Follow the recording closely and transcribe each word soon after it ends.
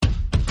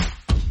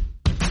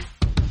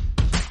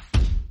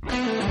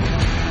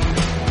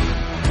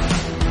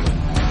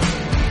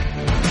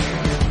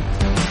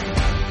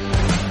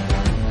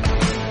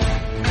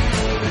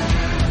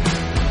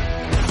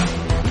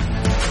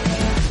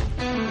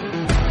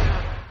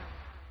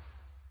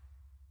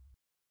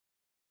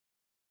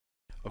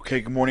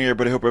Okay, good morning,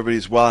 everybody. Hope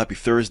everybody's well. Happy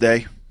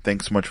Thursday.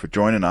 Thanks so much for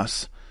joining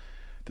us.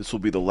 This will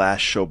be the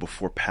last show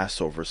before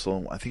Passover,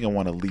 so I think I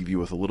want to leave you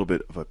with a little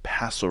bit of a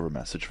Passover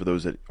message for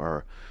those that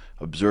are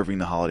observing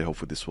the holiday.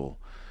 Hopefully this will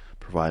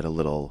provide a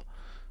little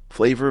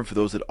flavor. For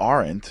those that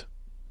aren't,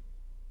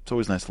 it's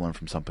always nice to learn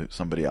from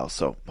somebody else.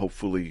 So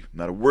hopefully, no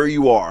matter where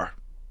you are,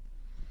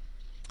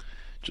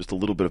 just a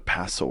little bit of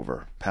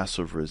Passover.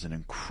 Passover is an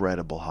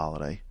incredible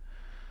holiday.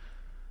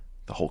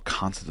 The whole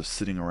concept of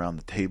sitting around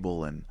the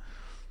table and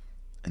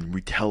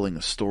retelling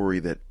a story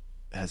that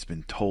has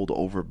been told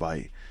over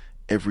by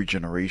every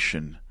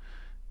generation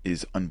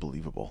is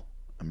unbelievable.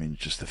 I mean,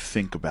 just to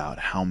think about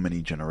how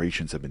many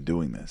generations have been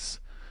doing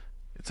this.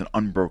 It's an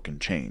unbroken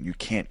chain. You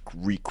can't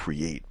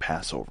recreate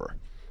Passover.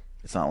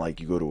 It's not like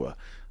you go to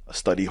a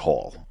study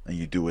hall and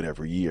you do it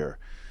every year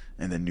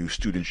and then new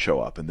students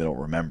show up and they don't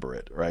remember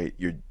it, right?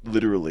 You're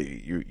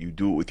literally, you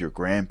do it with your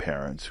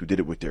grandparents who did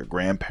it with their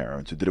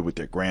grandparents who did it with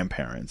their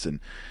grandparents. And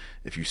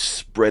if you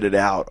spread it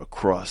out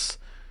across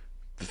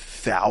the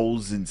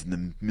thousands and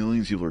the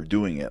millions of people are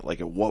doing it,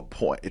 like at what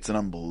point? It's an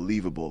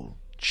unbelievable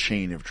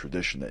chain of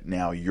tradition that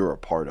now you're a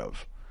part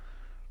of.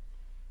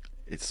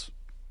 It's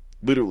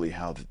literally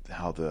how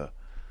the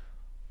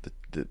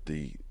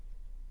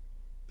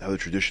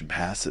tradition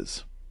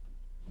passes,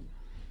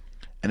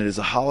 and it is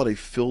a holiday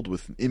filled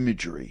with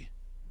imagery,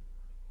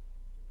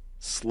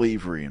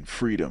 slavery and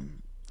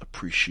freedom,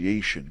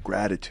 appreciation,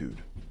 gratitude,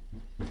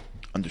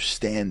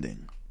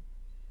 understanding.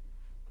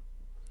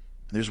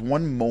 There's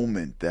one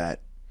moment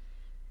that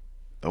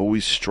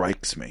always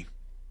strikes me.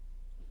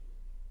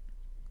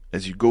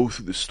 As you go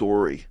through the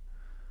story,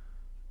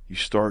 you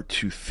start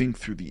to think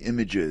through the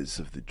images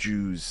of the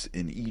Jews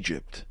in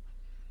Egypt.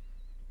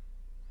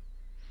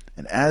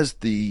 And as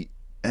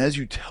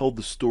you tell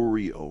the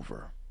story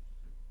over,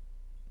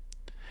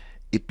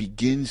 it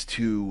begins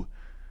to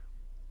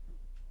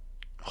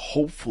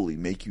hopefully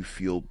make you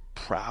feel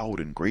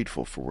proud and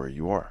grateful for where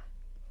you are.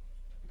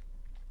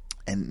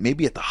 And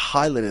maybe at the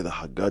highlight of the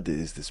Haggadah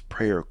is this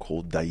prayer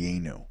called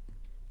Dayenu.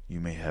 You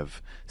may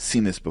have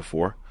seen this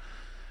before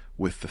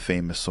with the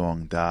famous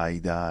song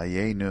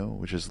Dayenu,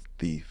 which is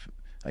the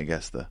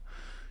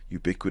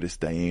ubiquitous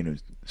Dayenu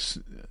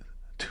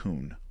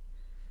tune.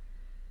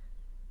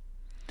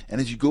 And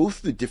as you go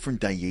through the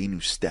different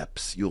Dayenu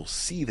steps, you'll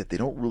see that they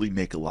don't really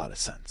make a lot of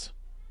sense.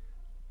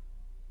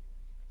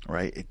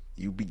 Right?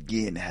 You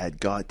begin, had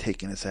God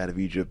taken us out of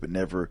Egypt but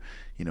never,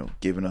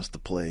 given us the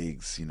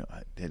plagues,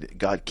 had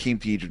God came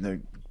to Egypt,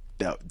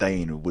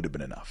 Dayenu would have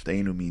been enough.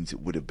 Dayenu means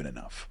it would have been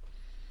enough.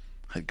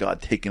 Had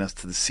God taken us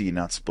to the sea and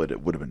not split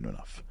it, would have been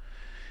enough.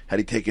 Had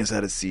he taken us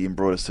out of the sea and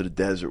brought us to the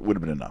desert, would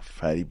have been enough.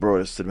 Had he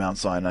brought us to the Mount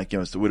Sinai and not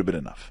given us, it would have been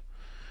enough.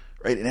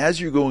 Right? And as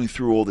you're going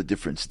through all the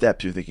different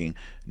steps, you're thinking,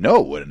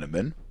 no, it wouldn't have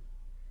been.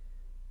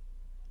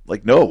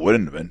 No, it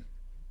wouldn't have been.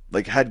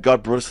 Had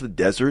God brought us to the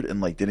desert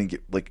and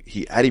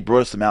had he brought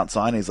us to Mount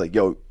Sinai, he's like,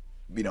 yo,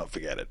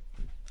 forget it.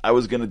 I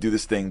was gonna do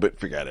this thing, but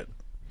forget it.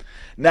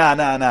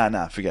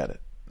 Nah, forget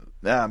it.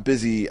 Nah, I'm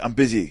busy.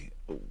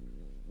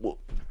 Well,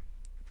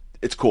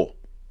 it's cool.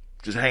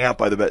 Just hang out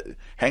by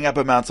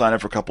Mount Sinai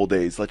for a couple of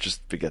days. Let's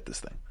just forget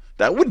this thing.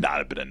 That would not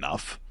have been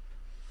enough.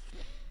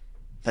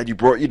 Had you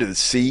brought you to the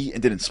sea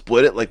and didn't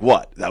split it,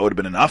 what? That would have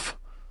been enough?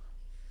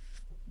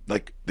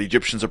 The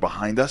Egyptians are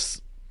behind us?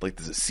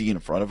 There's a sea in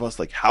front of us?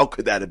 How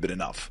could that have been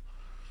enough?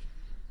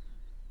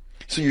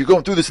 So you're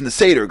going through this in the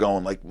Seder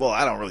going well,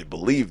 I don't really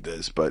believe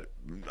this, but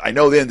I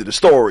know the end of the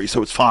story,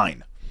 so it's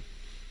fine.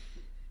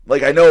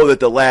 I know that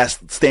the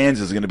last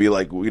stanza is going to be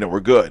we're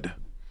good.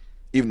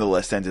 Even though the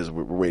last stanza is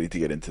we're waiting to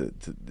get into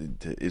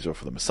Israel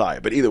for the Messiah.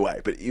 But either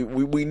way,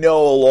 we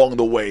know along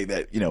the way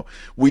that,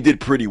 we did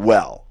pretty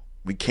well.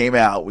 We came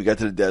out, we got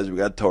to the desert, we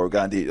got to Torah,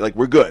 got into,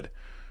 we're good.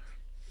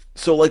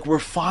 So, we're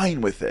fine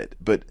with it.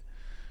 But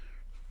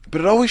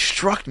it always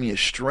struck me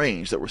as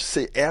strange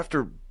that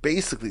after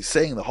basically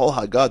saying the whole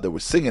Haggadah, we're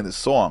singing this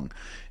song.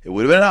 It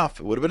would have been enough.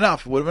 It would have been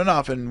enough. It would have been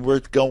enough. And we're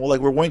going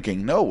we're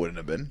winking. No, it wouldn't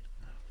have been.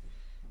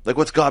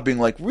 What's God being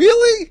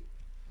really?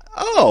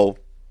 Oh,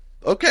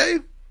 okay.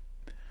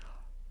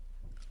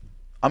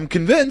 I'm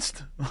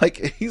convinced.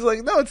 He's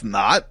no, it's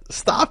not.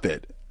 Stop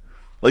it.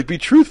 Be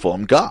truthful.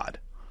 I'm God.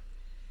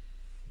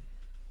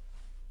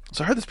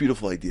 So I heard this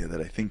beautiful idea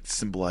that I think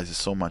symbolizes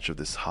so much of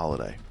this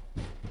holiday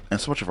and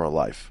so much of our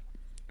life,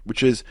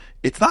 which is,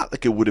 it's not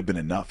it would have been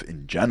enough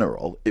in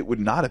general. It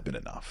would not have been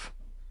enough.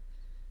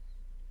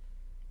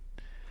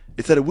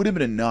 It's that it would have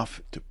been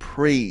enough to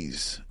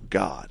praise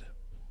God.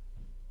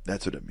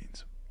 That's what it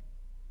means.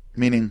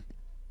 Meaning,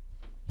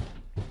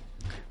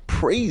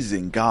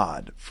 praising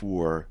God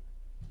for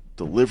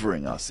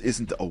delivering us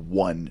isn't a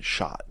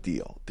one-shot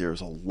deal.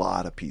 There's a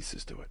lot of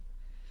pieces to it.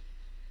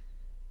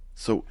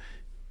 So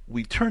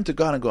we turn to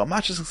God and go, I'm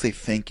not just going to say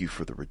thank you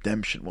for the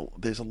redemption. Well,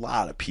 there's a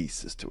lot of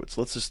pieces to it.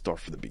 So let's just start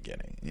from the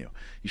beginning. You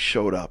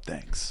showed up,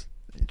 thanks.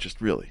 Just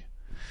really.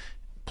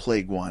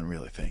 Plague 1,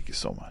 really, thank you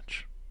so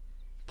much.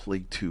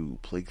 Plague 2,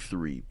 Plague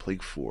 3,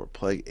 Plague 4,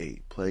 Plague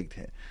 8, Plague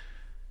 10.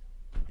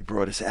 You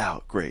brought us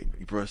out, great.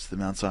 You brought us to the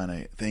Mount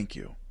Sinai, thank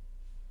you.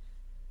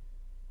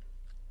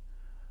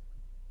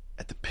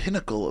 at the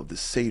pinnacle of the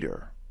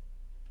Seder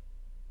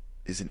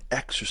is an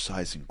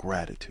exercise in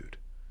gratitude,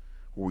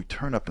 where we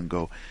turn up and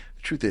go,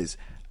 the truth is,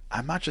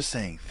 I'm not just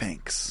saying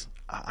thanks.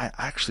 I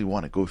actually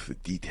want to go through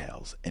the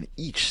details, and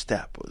each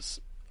step was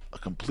a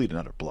complete and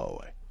utter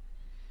blowaway.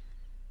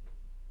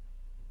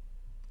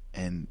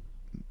 And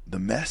the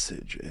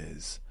message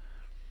is,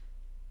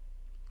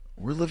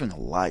 we're living a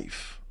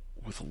life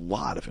with a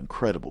lot of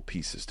incredible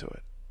pieces to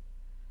it.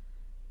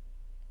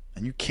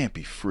 And you can't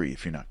be free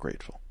if you're not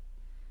grateful.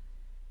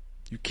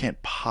 You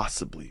can't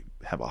possibly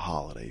have a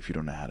holiday if you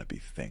don't know how to be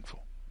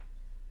thankful.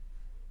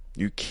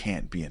 You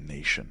can't be a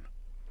nation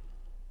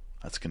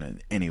that's going to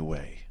in any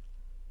way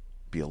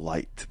be a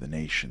light to the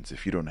nations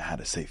if you don't know how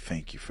to say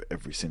thank you for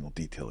every single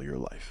detail of your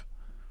life.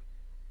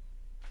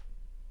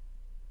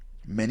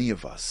 Many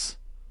of us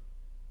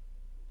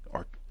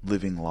are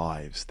living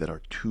lives that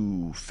are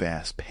too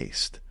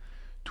fast-paced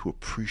to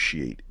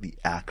appreciate the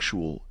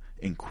actual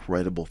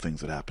incredible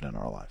things that happen in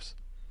our lives.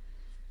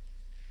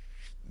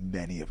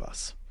 Many of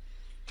us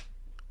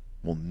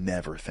will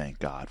never thank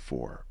God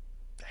for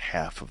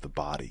half of the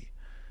body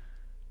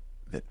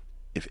that,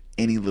 if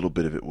any little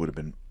bit of it would have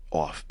been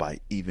off by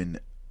even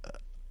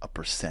a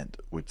percent,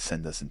 would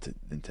send us into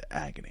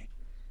agony.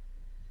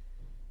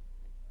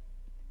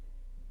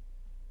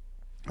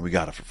 And we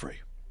got it for free.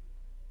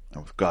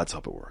 And with God's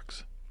help, it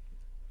works.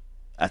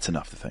 That's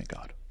enough to thank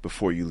God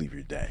before you leave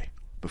your day,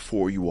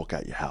 before you walk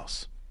out your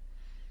house.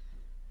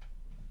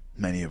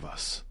 Many of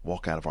us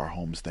walk out of our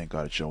homes, thank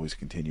God it should always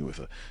continue with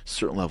a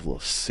certain level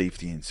of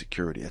safety and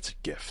security. That's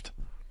a gift.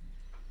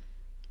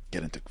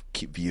 Get into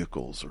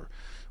vehicles or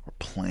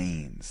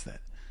planes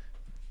that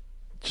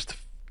just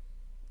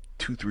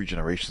 2-3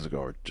 generations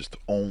ago are just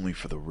only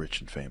for the rich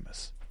and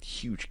famous.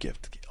 Huge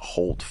gift.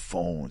 Hold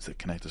phones that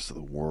connect us to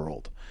the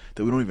world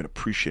that we don't even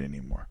appreciate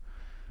anymore.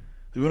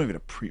 We don't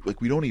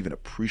even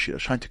appreciate. I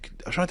was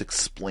trying to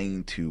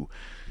explain to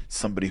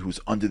somebody who's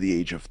under the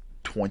age of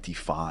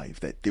 25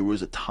 that there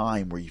was a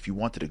time where if you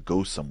wanted to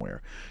go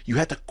somewhere, you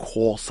had to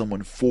call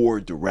someone for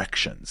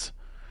directions.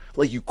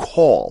 Like, you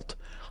called,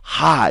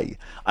 "Hi,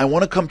 I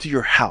want to come to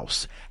your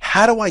house.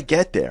 How do I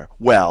get there?"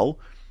 Well,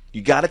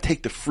 you got to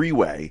take the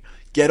freeway,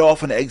 get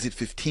off on exit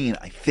 15,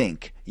 I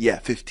think. Yeah,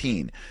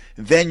 15.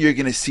 Then you're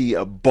going to see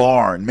a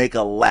barn, make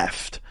a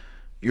left.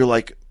 You're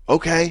like,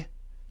 okay.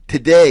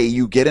 Today,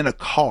 you get in a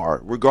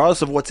car,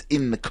 regardless of what's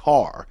in the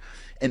car,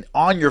 and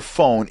on your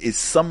phone is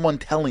someone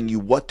telling you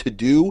what to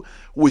do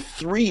with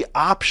 3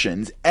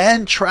 options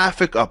and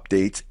traffic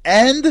updates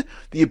and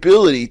the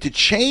ability to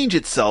change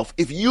itself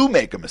if you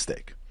make a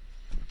mistake.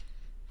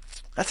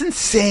 That's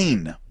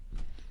insane.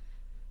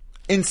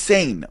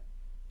 Insane.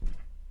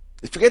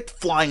 Forget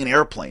flying an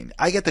airplane.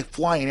 I get to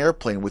fly an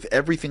airplane with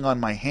everything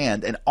on my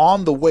hand and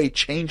on the way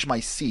change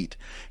my seat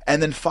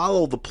and then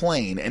follow the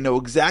plane and know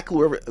exactly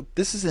where.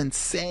 This is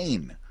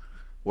insane.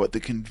 What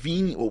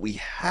we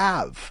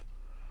have.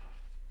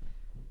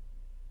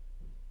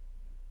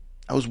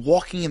 I was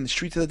walking in the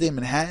streets the other day in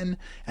Manhattan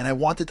and I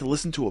wanted to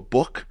listen to a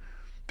book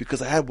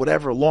because I had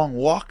whatever long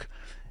walk.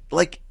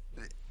 Like,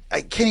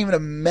 I can't even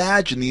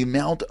imagine the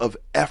amount of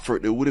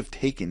effort it would have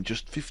taken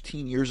just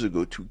 15 years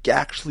ago to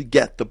actually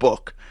get the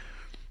book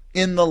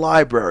in the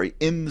library,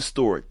 in the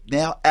store.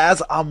 Now,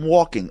 as I'm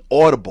walking,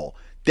 Audible,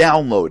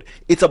 download.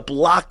 It's a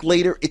block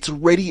later. It's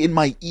already in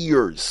my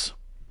ears.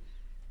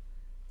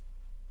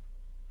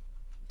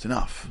 It's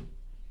enough.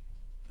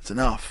 It's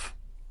enough.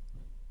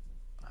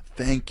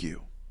 Thank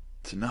you.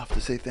 It's enough to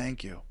say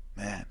thank you.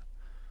 Man,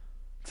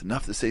 it's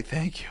enough to say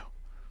thank you.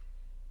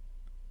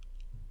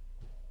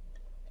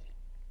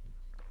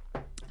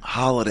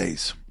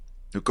 Holidays.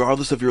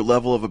 Regardless of your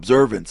level of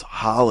observance,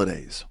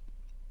 holidays.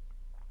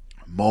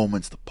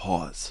 Moments to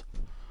pause.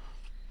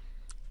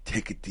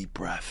 Take a deep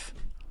breath.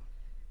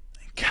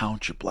 And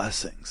count your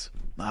blessings.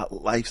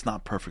 Life's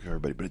not perfect,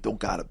 everybody, but it don't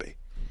gotta be.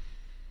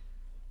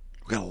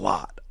 We got a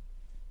lot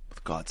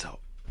with God's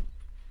help.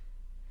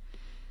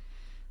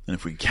 And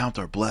if we count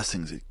our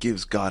blessings, it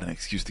gives God an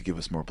excuse to give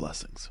us more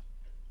blessings.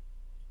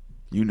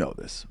 You know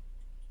this.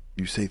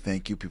 You say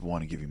thank you, people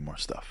want to give you more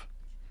stuff.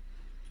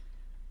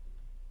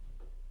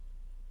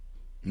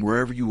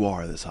 Wherever you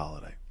are this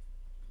holiday,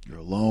 you're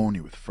alone,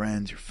 you're with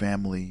friends, your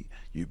family,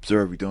 you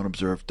observe, you don't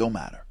observe, don't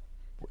matter.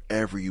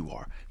 Wherever you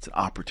are, it's an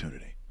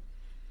opportunity.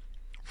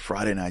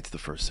 Friday night's the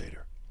first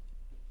Seder.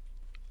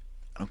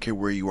 I don't care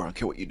where you are, I don't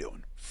care what you're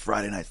doing.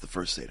 Friday night's the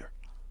first Seder.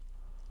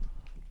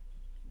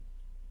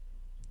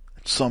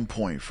 At some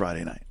point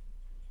Friday night,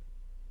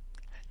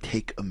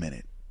 take a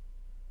minute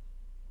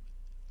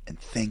and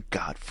thank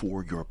God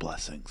for your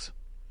blessings.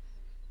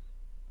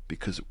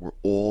 Because we're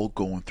all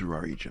going through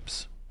our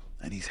Egypts,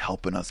 and He's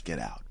helping us get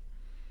out.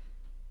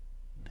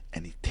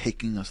 And He's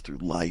taking us through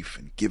life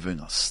and giving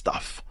us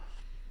stuff.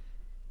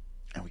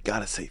 And we got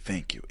to say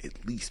thank you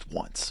at least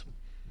once.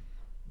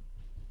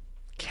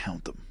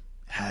 Count them.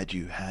 Had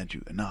you,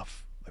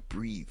 enough. I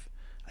breathe.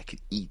 I can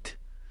eat.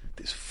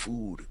 There's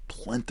food,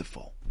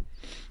 plentiful.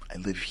 I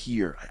live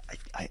here.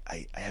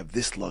 I have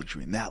this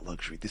luxury and that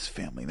luxury, this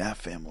family and that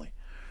family,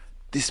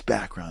 this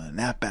background and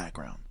that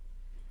background.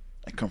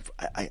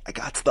 I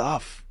got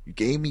stuff. You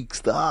gave me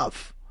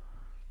stuff.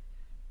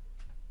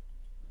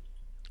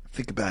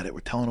 Think about it.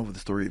 We're telling over the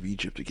story of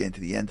Egypt again to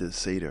the end of the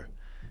Seder.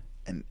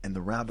 And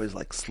the rabbi's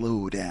like,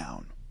 slow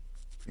down.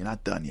 You're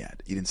not done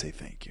yet. You didn't say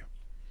thank you.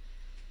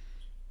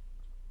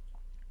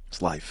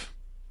 It's life.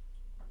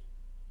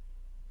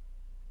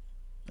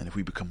 And if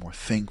we become more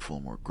thankful,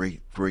 more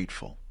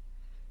grateful,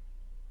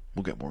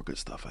 we'll get more good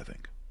stuff, I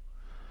think.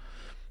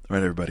 All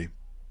right, everybody.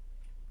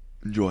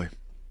 Enjoy.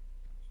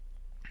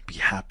 Be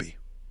happy.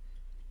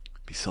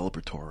 Be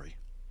celebratory.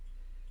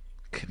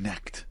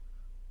 Connect.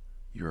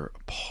 You're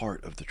a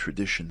part of the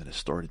tradition that has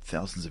started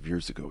thousands of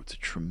years ago. It's a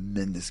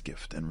tremendous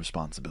gift and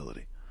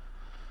responsibility.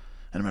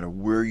 And no matter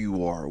where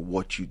you are or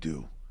what you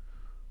do,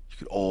 you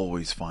could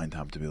always find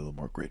time to be a little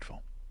more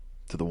grateful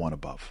to the one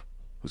above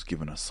who's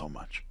given us so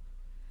much.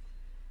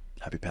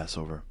 Happy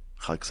Passover.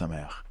 Chag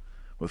Sameach.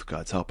 With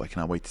God's help, I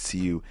cannot wait to see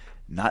you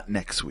not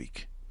next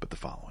week, but the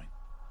following.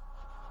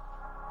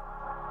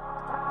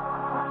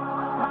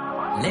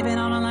 Living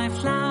on a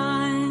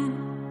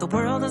lifeline. The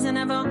world doesn't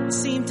ever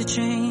seem to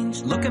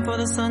change. Looking for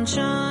the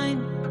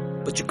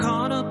sunshine, but you're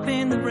caught up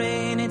in the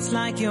rain. It's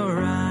like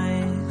your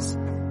eyes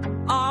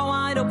are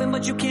wide open,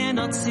 but you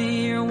cannot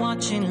see. You're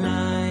watching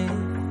life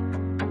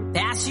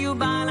pass you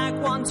by like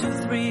 1, 2,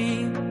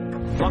 3.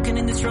 Walking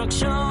in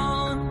destruction.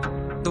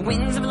 The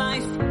winds of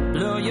life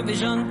blur your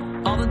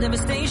vision. All the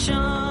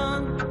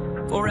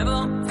devastation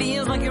forever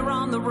feels like you're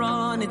on the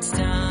run. It's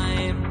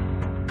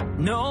time.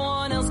 No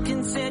one else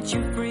can set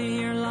you free.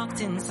 You're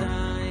locked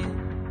inside,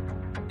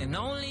 and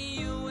only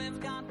you